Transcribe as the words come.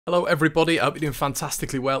Hello everybody, I hope you're doing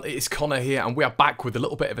fantastically well. It is Connor here and we are back with a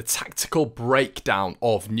little bit of a tactical breakdown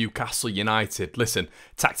of Newcastle United. Listen,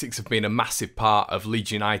 tactics have been a massive part of Leeds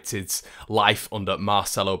United's life under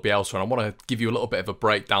Marcelo Bielsa, and I want to give you a little bit of a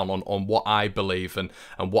breakdown on what I believe and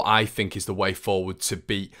what I think is the way forward to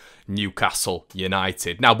beat Newcastle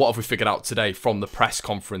United. Now, what have we figured out today from the press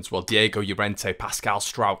conference? Well, Diego Llorente, Pascal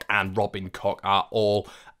Struijk and Robin Koch are all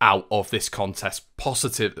out of this contest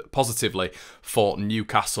positively for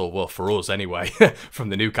Newcastle, well, for us anyway, from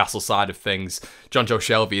the Newcastle side of things. Jonjo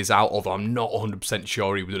Shelvey is out, although I'm not 100%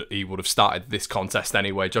 sure he would have started this contest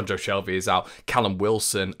anyway. Jonjo Shelvey is out. Callum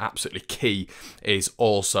Wilson, absolutely key, is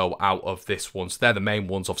also out of this one. So they're the main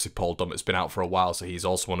ones. Obviously, Paul Dummett's been out for a while, so he's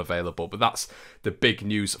also unavailable. But that's the big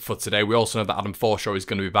news for today. We also know that Adam Forshaw is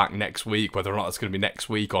going to be back next week. Whether or not it's going to be next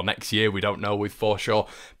week or next year, we don't know with Forshaw.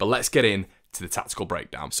 But let's get in to the tactical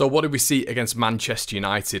breakdown. So what did we see against Manchester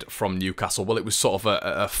United from Newcastle? Well, it was sort of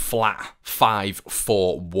a flat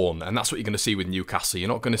 5-4-1, and that's what you're going to see with Newcastle. You're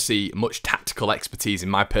not going to see much tactical expertise, in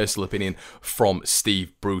my personal opinion, from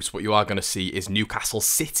Steve Bruce. What you are going to see is Newcastle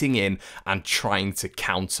sitting in and trying to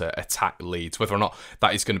counter-attack Leeds. Whether or not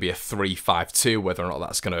that is going to be a 3-5-2, whether or not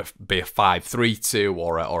that's going to be a 5-3-2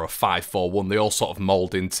 or a 5-4-1, they all sort of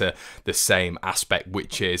mould into the same aspect,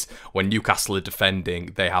 which is when Newcastle are defending,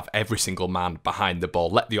 they have every single man behind the ball,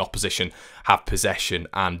 let the opposition have possession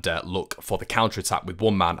and look for the counter-attack with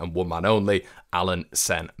one man and one man only, Allan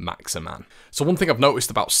Saint-Maximin. So one thing I've noticed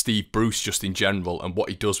about Steve Bruce just in general and what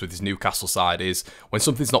he does with his Newcastle side is when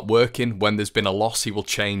something's not working, when there's been a loss, he will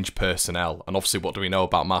change personnel. And obviously, what do we know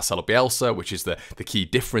about Marcelo Bielsa, which is the key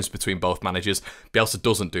difference between both managers? Bielsa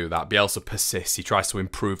doesn't do that. Bielsa persists. He tries to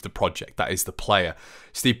improve the project. That is the player.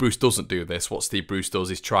 Steve Bruce doesn't do this. What Steve Bruce does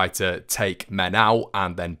is try to take men out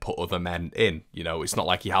and then put other men in. You know, it's not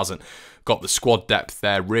like he hasn't got the squad depth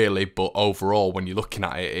there really, but overall when you're looking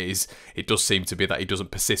at it, it does seem to be that he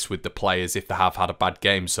doesn't persist with the players if they have had a bad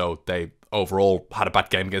game. So they overall had a bad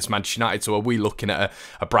game against Manchester United. So are we looking at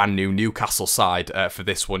a brand new Newcastle side for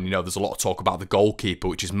this one? You know, there's a lot of talk about the goalkeeper,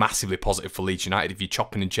 which is massively positive for Leeds United. If you're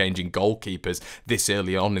chopping and changing goalkeepers this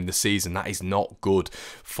early on in the season, that is not good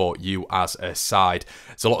for you as a side.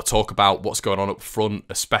 There's a lot of talk about what's going on up front,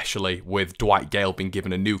 especially with Dwight Gale being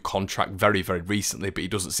given a new contract very, very recently, but he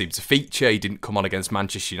doesn't seem to feature. He didn't come on against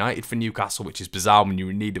Manchester United for Newcastle, which is bizarre when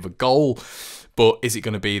you're in need of a goal. But is it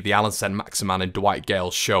going to be the Allan Saint-Maximin and Dwight Gale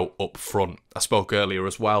show up front? I spoke earlier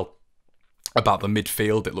as well about the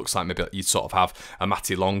midfield. It looks like maybe you'd sort of have a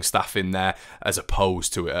Matty Longstaff in there as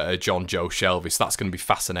opposed to a Jonjo Shelvey. So that's going to be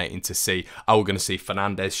fascinating to see. Are we going to see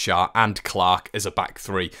Fernandes, Shah and Clark as a back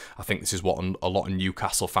three? I think this is what a lot of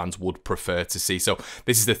Newcastle fans would prefer to see. So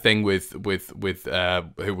this is the thing with who we're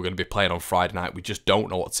going to be playing on Friday night. We just don't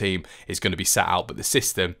know what team is going to be set out, but the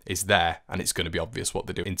system is there and it's going to be obvious what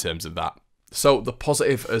they do in terms of that. So the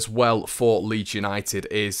positive as well for Leeds United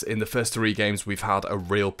is in the first 3 games we've had a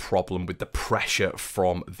real problem with the pressure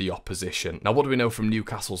from the opposition. Now what do we know from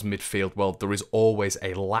Newcastle's midfield? Well, there is always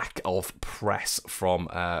a lack of press from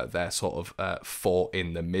their sort of 4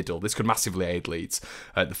 in the middle. This could massively aid Leeds.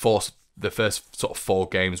 The first sort of 4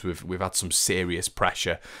 games we've had some serious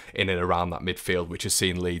pressure in and around that midfield, which has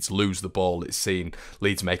seen Leeds lose the ball. It's seen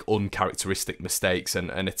Leeds make uncharacteristic mistakes,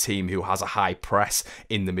 and a team who has a high press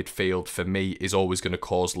in the midfield for me is always going to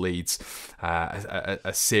cause Leeds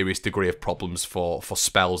a serious degree of problems for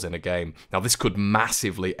spells in a game. Now this could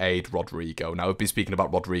massively aid Rodrigo. Now we've been speaking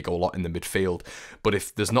about Rodrigo a lot in the midfield, but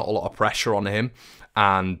if there's not a lot of pressure on him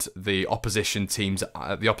and the opposition team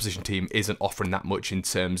isn't offering that much in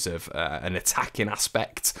terms of an attacking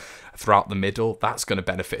aspect throughout the middle, that's going to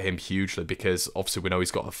benefit him hugely, because obviously we know he's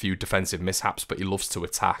got a few defensive mishaps, but he loves to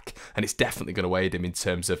attack, and it's definitely going to aid him in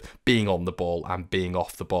terms of being on the ball and being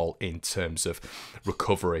off the ball in terms of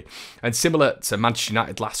recovery. And similar to Manchester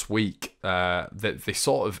United last week, they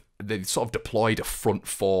sort of deployed a front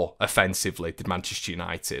 4 offensively, did Manchester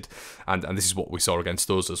United, and this is what we saw against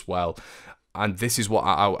us as well. And this is what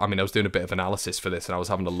I mean, I was doing a bit of analysis for this and I was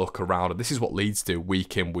having a look around, and this is what Leeds do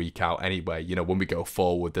week in, week out anyway. You know, when we go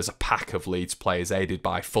forward, there's a pack of Leeds players aided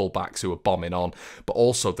by fullbacks who are bombing on, but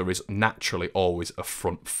also there is naturally always a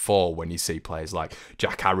front 4 when you see players like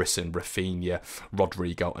Jack Harrison, Rafinha,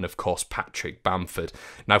 Rodrigo, and of course Patrick Bamford.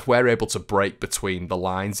 Now, if we're able to break between the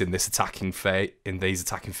lines in these attacking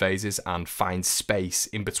phases and find space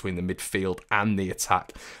in between the midfield and the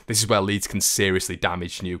attack, this is where Leeds can seriously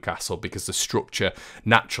damage Newcastle, because the structure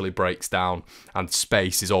naturally breaks down and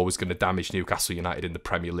space is always going to damage Newcastle United in the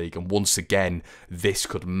Premier League. And once again, this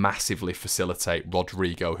could massively facilitate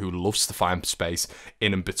Rodrigo, who loves to find space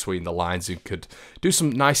in and between the lines and could do some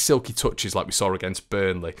nice silky touches like we saw against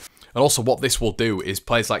Burnley. And also what this will do is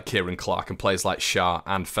players like Kieran Clark and players like Shah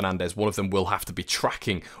and Fernandes, one of them will have to be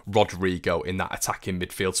tracking Rodrigo in that attacking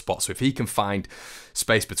midfield spot. So if he can find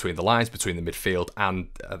space between the lines, between the midfield and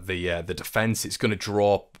the defence, it's going to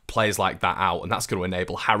draw players like that out, and that's going to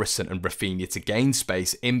enable Harrison and Rafinha to gain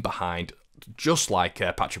space in behind, just like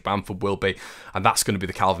Patrick Bamford will be, and that's going to be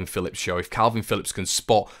the Calvin Phillips show. If Calvin Phillips can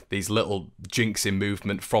spot these little jinks in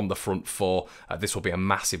movement from the front four, this will be a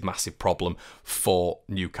massive, massive problem for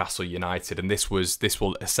Newcastle United, and this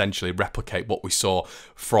will essentially replicate what we saw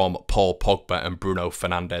from Paul Pogba and Bruno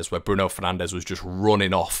Fernandes, where Bruno Fernandes was just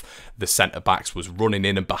running off the centre-backs, was running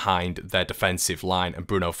in and behind their defensive line, and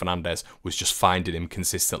Bruno Fernandes was just finding him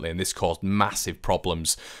consistently, and this caused massive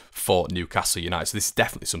problems for Newcastle United. So this is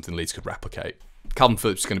definitely something Leeds could replicate. Calvin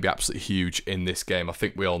Phillips is going to be absolutely huge in this game. I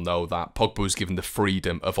think we all know that. Pogba was given the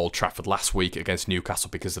freedom of Old Trafford last week against Newcastle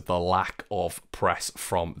because of the lack of press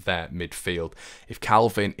from their midfield. If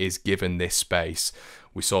Calvin is given this space,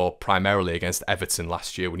 we saw primarily against Everton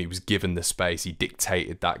last year when he was given the space, he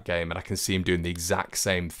dictated that game, and I can see him doing the exact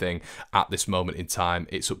same thing at this moment in time.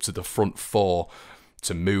 It's up to the front four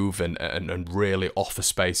to move and really offer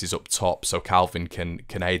spaces up top, so Calvin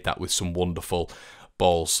can aid that with some wonderful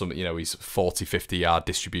balls. Some, his 40-50 yard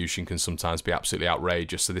distribution can sometimes be absolutely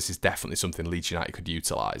outrageous, so this is definitely something Leeds United could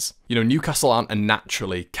utilise. Newcastle aren't a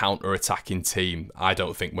naturally counter-attacking team, I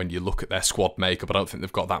don't think, when you look at their squad makeup. I don't think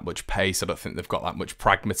they've got that much pace, I don't think they've got that much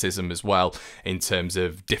pragmatism as well in terms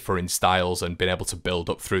of differing styles and being able to build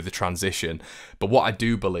up through the transition. But what I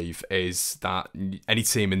do believe is that any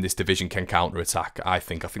team in this division can counter-attack. I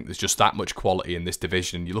think there's just that much quality in this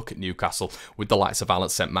division. You look at Newcastle with the likes of Alan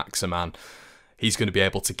Saint-Maximin, he's going to be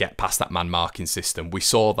able to get past that man marking system. We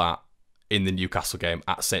saw that in the Newcastle game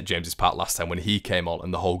at St James's Park last time when he came on,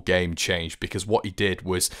 and the whole game changed, because what he did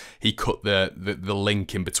was he cut the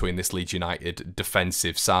link in between this Leeds United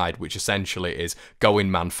defensive side, which essentially is going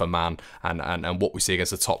man for man, and what we see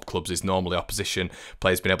against the top clubs is normally opposition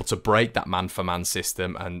players being able to break that man for man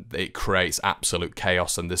system, and it creates absolute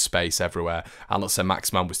chaos and there's space everywhere. Alan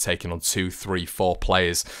Saint-Maximin was taking on 2, 3, 4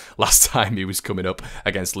 players last time he was coming up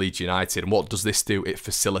against Leeds United, and what does this do? It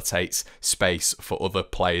facilitates space for other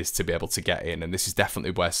players to be able to get in, and this is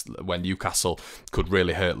definitely where Newcastle could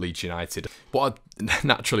really hurt Leeds United. What I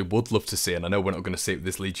naturally would love to see, and I know we're not going to see it with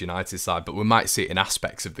this Leeds United side, but we might see it in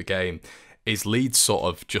aspects of the game, is Leeds sort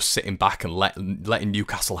of just sitting back and letting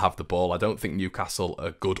Newcastle have the ball. I don't think Newcastle are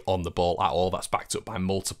good on the ball at all. That's backed up by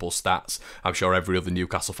multiple stats. I'm sure every other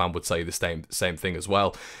Newcastle fan would say the same thing as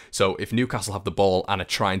well. So if Newcastle have the ball and are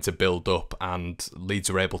trying to build up, and Leeds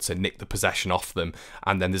are able to nick the possession off them,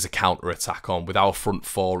 and then there's a counter-attack on, with our front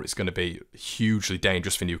four, it's going to be hugely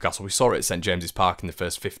dangerous for Newcastle. We saw it at St James's Park in the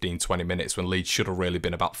first 15-20 minutes when Leeds should have really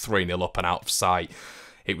been about 3-0 up and out of sight.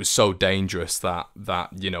 It was so dangerous that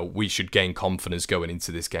we should gain confidence going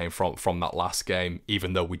into this game from that last game,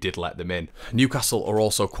 even though we did let them in. Newcastle are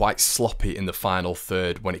also quite sloppy in the final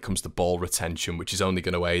third when it comes to ball retention, which is only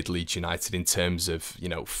going to aid Leeds United in terms of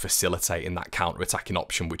facilitating that counter-attacking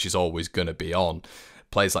option, which is always going to be on.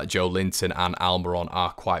 Players like Joe Linton and Almiron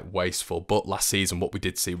are quite wasteful, but last season what we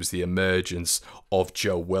did see was the emergence of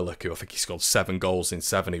Joe Willock, who I think he scored 7 goals in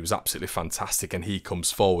 7. He was absolutely fantastic, and he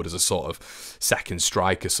comes forward as a sort of second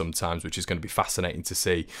striker sometimes, which is going to be fascinating to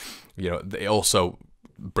see. It also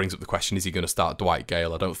brings up the question, is he going to start Dwight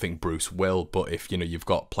Gale? I don't think Bruce will, but if you've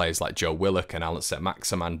got players like Joe Willock and Alan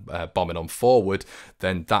Saint-Maximin bombing on forward,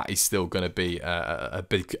 then that is still going to be a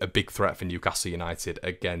big threat for Newcastle United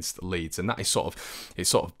against Leeds, and that is sort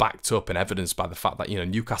of backed up and evidenced by the fact that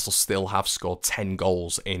Newcastle still have scored 10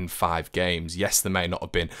 goals in 5 games. Yes, they may not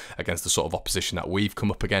have been against the sort of opposition that we've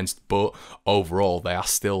come up against, but overall they are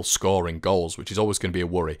still scoring goals, which is always going to be a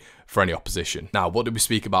worry for any opposition. Now, what did we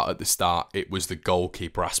speak about at the start? It was the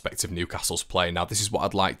goalkeeper aspect of Newcastle's play. Now, this is what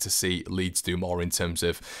I'd like to see Leeds do more in terms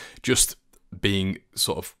of just being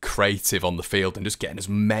sort of creative on the field and just getting as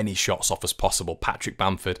many shots off as possible. Patrick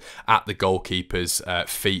Bamford at the goalkeeper's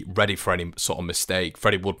feet, ready for any sort of mistake.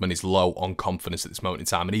 Freddie Woodman is low on confidence at this moment in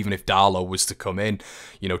time, and even if Darlow was to come in,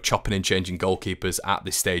 chopping and changing goalkeepers at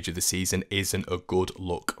this stage of the season isn't a good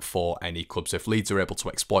look for any club. So if Leeds are able to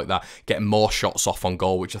exploit that, getting more shots off on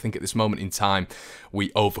goal, which I think at this moment in time we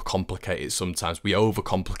overcomplicate it sometimes. We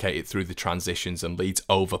overcomplicate it through the transitions, and Leeds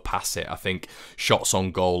overpass it. I think shots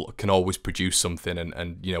on goal can always produce something,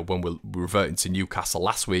 and when we're reverting to Newcastle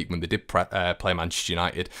last week when they did play Manchester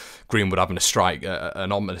United, Greenwood having a strike,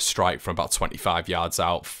 an ominous strike from about 25 yards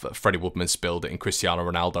out, Freddie Woodman spilled it, and Cristiano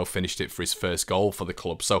Ronaldo finished it for his first goal for the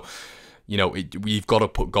club. So you know, we've got to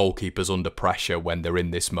put goalkeepers under pressure when they're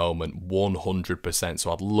in this moment, 100%.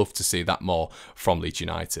 So I'd love to see that more from Leeds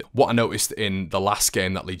United. What I noticed in the last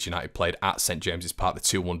game that Leeds United played at St James's Park, the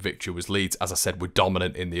 2-1 victory, was Leeds, as I said, were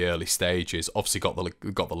dominant in the early stages. Obviously got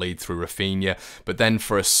the lead through Rafinha, but then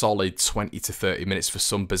for a solid 20 to 30 minutes, for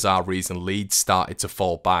some bizarre reason, Leeds started to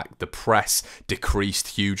fall back. The press decreased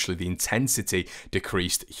hugely, the intensity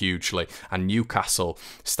decreased hugely, and Newcastle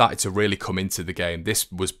started to really come into the game.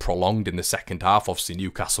 This was prolonged in the second half. Obviously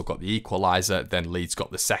Newcastle got the equaliser, then Leeds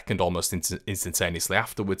got the second almost instantaneously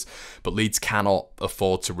afterwards, but Leeds cannot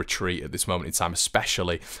afford to retreat at this moment in time,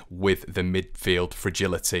 especially with the midfield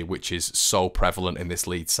fragility which is so prevalent in this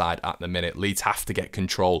Leeds side at the minute. Leeds have to get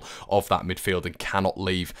control of that midfield and cannot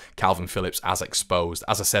leave Calvin Phillips as exposed.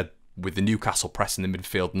 As I said, with the Newcastle press in the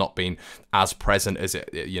midfield not being as present as it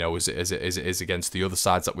is against the other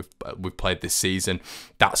sides that we've played this season,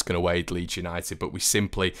 that's going to aid Leeds United. But we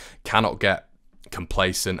simply cannot get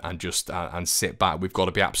complacent and just and sit back. We've got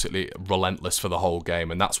to be absolutely relentless for the whole game,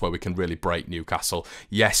 and that's where we can really break Newcastle.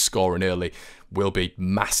 Yes, scoring early will be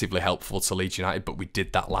massively helpful to Leeds United, but we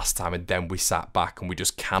did that last time and then we sat back, and we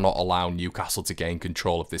just cannot allow Newcastle to gain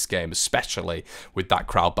control of this game, especially with that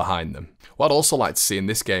crowd behind them. What I'd also like to see in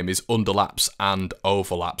this game is underlaps and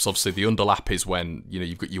overlaps. Obviously the underlap is when, you know,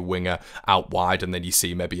 you've got your winger out wide and then you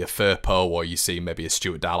see maybe a Firpo or you see maybe a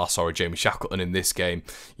Stuart Dallas or a Jamie Shackleton in this game,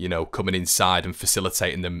 you know, coming inside and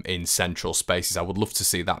facilitating them in central spaces. I would love to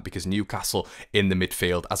see that, because Newcastle in the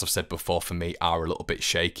midfield, as I've said before, for me are a little bit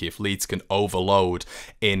shaky. If Leeds can overload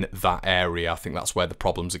in that area, I think that's where the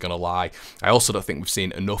problems are going to lie. I also don't think we've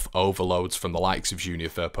seen enough overloads from the likes of Junior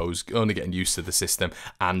Firpo, who's only getting used to the system,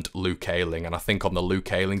 and Luke Ayling. And I think on the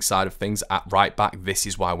Luke Ayling side of things at right back, this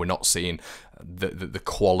is why we're not seeing the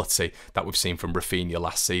quality that we've seen from Rafinha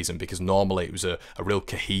last season, because normally it was a real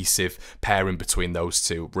cohesive pairing between those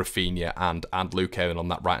two, Rafinha and Luke Ayling on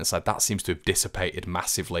that right hand side. That seems to have dissipated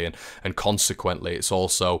massively, and consequently it's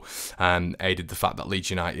also aided the fact that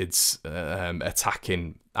Leeds United's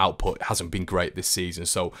attacking output hasn't been great this season.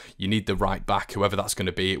 So you need the right back, whoever that's going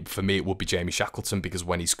to be. For me, it would be Jamie Shackleton, because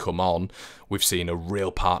when he's come on, we've seen a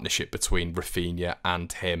real partnership between Rafinha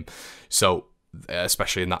and him. So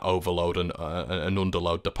especially in that overload and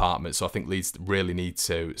underload department. So I think Leeds really need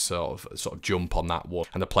to sort of jump on that one,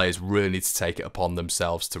 and the players really need to take it upon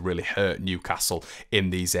themselves to really hurt Newcastle in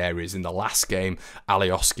these areas. In the last game,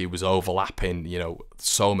 Alioski was overlapping, you know,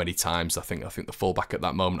 so many times. I think the fullback at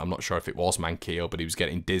that moment, I'm not sure if it was Manquillo, but he was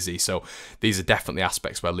getting dizzy. So these are definitely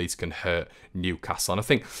aspects where Leeds can hurt Newcastle, and I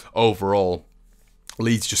think overall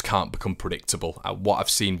Leeds just can't become predictable. What I've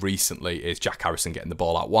seen recently is Jack Harrison getting the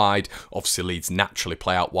ball out wide. Obviously, Leeds naturally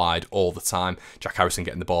play out wide all the time. Jack Harrison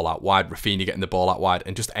getting the ball out wide, Rafinha getting the ball out wide,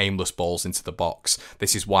 and just aimless balls into the box.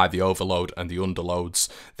 This is why the overload and the underloads,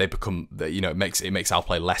 they become, you know, it makes our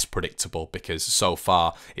play less predictable, because so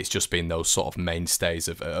far it's just been those sort of mainstays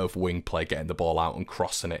of wing play, getting the ball out and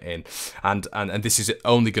crossing it in. And this is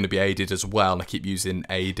only going to be aided as well, and I keep using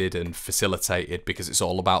aided and facilitated because it's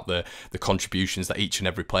all about the contributions that each and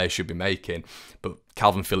every player should be making. But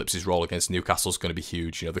Calvin Phillips' role against Newcastle is going to be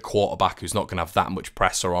huge. You know, the quarterback who's not going to have that much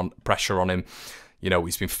pressure on him. You know,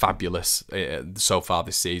 he's been fabulous so far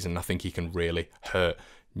this season. I think he can really hurt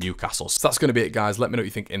Newcastle. So that's going to be it, guys. Let me know what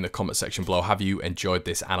you think in the comment section below. Have you enjoyed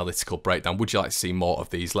this analytical breakdown? Would you like to see more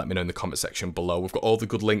of these? Let me know in the comment section below. We've got all the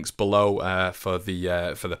good links below for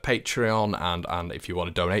the Patreon, and if you want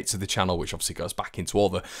to donate to the channel, which obviously goes back into all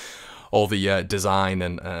the design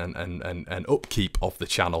and upkeep of the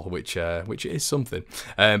channel, which is something.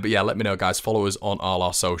 But yeah, let me know, guys. Follow us on all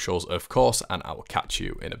our socials, of course, and I will catch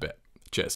you in a bit.